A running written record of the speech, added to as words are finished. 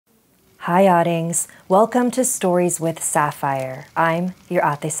Hi, Oddings. Welcome to Stories with Sapphire. I'm your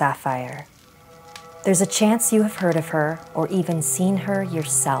Ate Sapphire. There's a chance you have heard of her or even seen her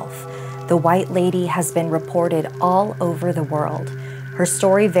yourself. The White Lady has been reported all over the world. Her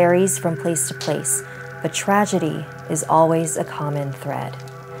story varies from place to place, but tragedy is always a common thread.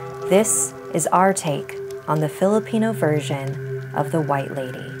 This is our take on the Filipino version of the White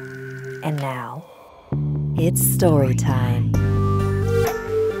Lady. And now, it's story time.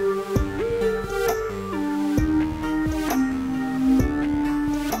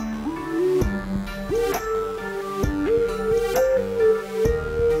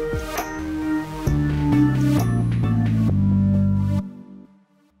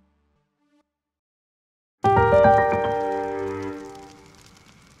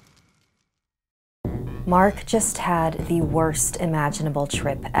 Mark just had the worst imaginable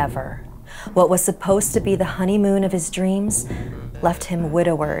trip ever. What was supposed to be the honeymoon of his dreams left him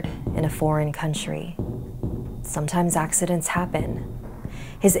widowered in a foreign country. Sometimes accidents happen.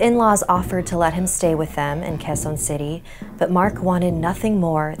 His in-laws offered to let him stay with them in Quezon City, but Mark wanted nothing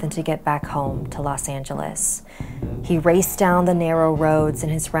more than to get back home to Los Angeles. He raced down the narrow roads in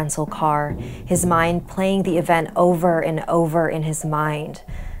his rental car, his mind playing the event over and over in his mind.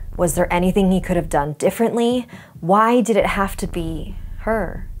 Was there anything he could have done differently? Why did it have to be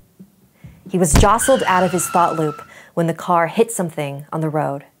her? He was jostled out of his thought loop when the car hit something on the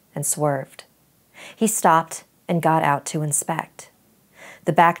road and swerved. He stopped and got out to inspect.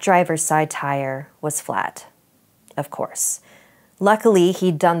 The back driver's side tire was flat, of course. Luckily,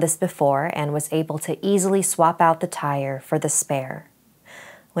 he'd done this before and was able to easily swap out the tire for the spare.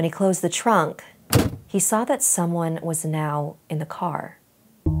 When he closed the trunk, he saw that someone was now in the car.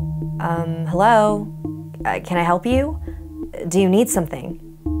 Hello? Can I help you? Do you need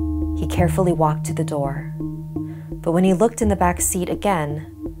something? He carefully walked to the door. But when he looked in the back seat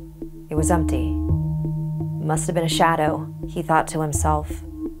again, it was empty. Must have been a shadow, he thought to himself.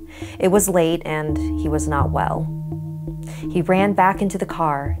 It was late and he was not well. He ran back into the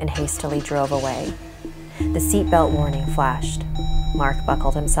car and hastily drove away. The seatbelt warning flashed. Mark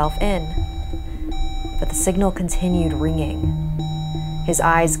buckled himself in. But the signal continued ringing. His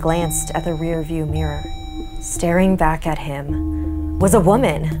eyes glanced at the rearview mirror. Staring back at him was a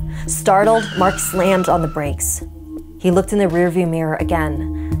woman. Startled, Mark slammed on the brakes. He looked in the rearview mirror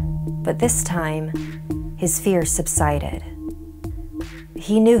again, but this time, his fear subsided.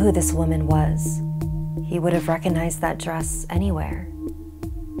 He knew who this woman was. He would have recognized that dress anywhere.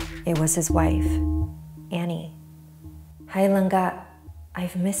 It was his wife, Annie. Hi, Langga.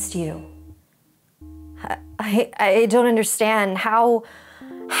 I've missed you. I don't understand. How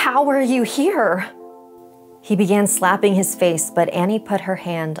are you here? He began slapping his face, but Annie put her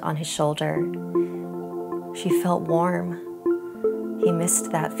hand on his shoulder. She felt warm. He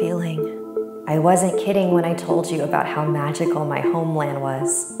missed that feeling. I wasn't kidding when I told you about how magical my homeland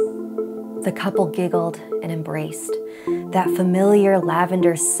was. The couple giggled and embraced. That familiar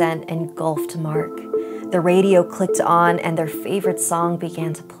lavender scent engulfed Mark. The radio clicked on and their favorite song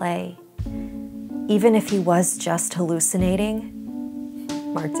began to play. Even if he was just hallucinating,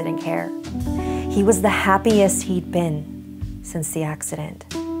 Mark didn't care. He was the happiest he'd been since the accident.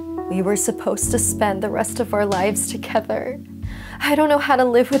 We were supposed to spend the rest of our lives together. I don't know how to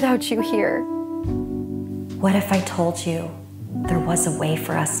live without you here. What if I told you there was a way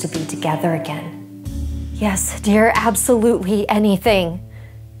for us to be together again? Yes, dear, absolutely anything.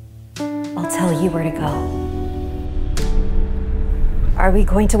 I'll tell you where to go. Are we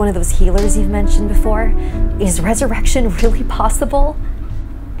going to one of those healers you've mentioned before? Is resurrection really possible?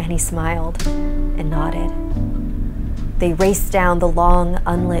 And he smiled and nodded. They raced down the long,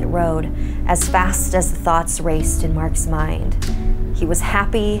 unlit road as fast as the thoughts raced in Mark's mind. He was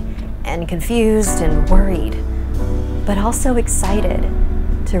happy and confused and worried, but also excited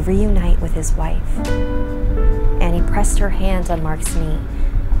to reunite with his wife. Annie pressed her hand on Mark's knee,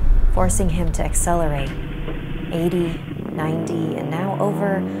 forcing him to accelerate. 80, 90, and now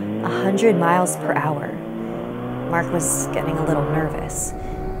over 100 miles per hour. Mark was getting a little nervous.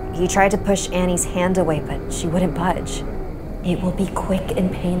 He tried to push Annie's hand away, but she wouldn't budge. It will be quick and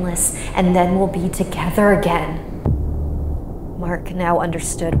painless, and then we'll be together again. Mark now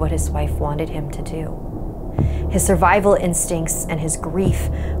understood what his wife wanted him to do. His survival instincts and his grief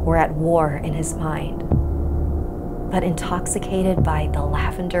were at war in his mind. But intoxicated by the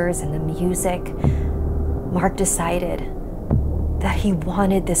lavenders and the music, Mark decided that he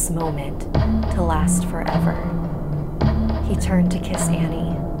wanted this moment to last forever. He turned to kiss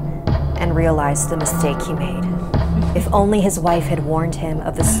Annie and realized the mistake he made. If only his wife had warned him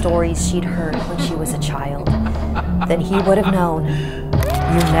of the stories she'd heard when she was a child, then he would have known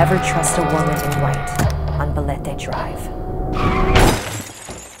You never trust a woman in white on Balete Drive.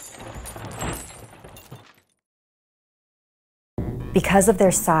 Because of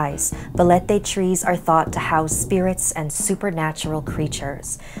their size, Balete trees are thought to house spirits and supernatural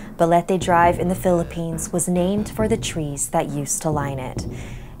creatures. Balete Drive in the Philippines was named for the trees that used to line it.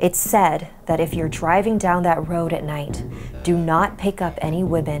 It's said that if you're driving down that road at night, do not pick up any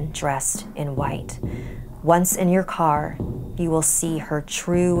women dressed in white. Once in your car, you will see her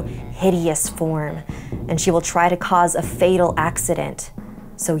true, hideous form, and she will try to cause a fatal accident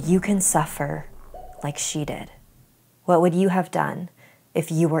so you can suffer like she did. What would you have done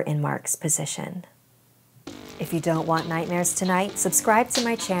if you were in Mark's position? If you don't want nightmares tonight, subscribe to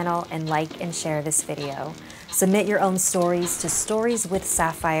my channel and like and share this video. Submit your own stories to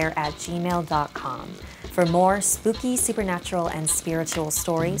storieswithsapphire@gmail.com. For more spooky, supernatural, and spiritual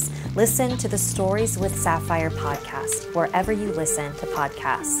stories, listen to the Stories with Sapphire podcast, wherever you listen to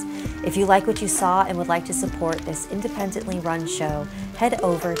podcasts. If you like what you saw and would like to support this independently run show, head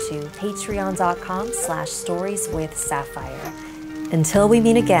over to patreon.com/storieswithsapphire. Until we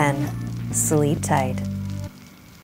meet again, sleep tight.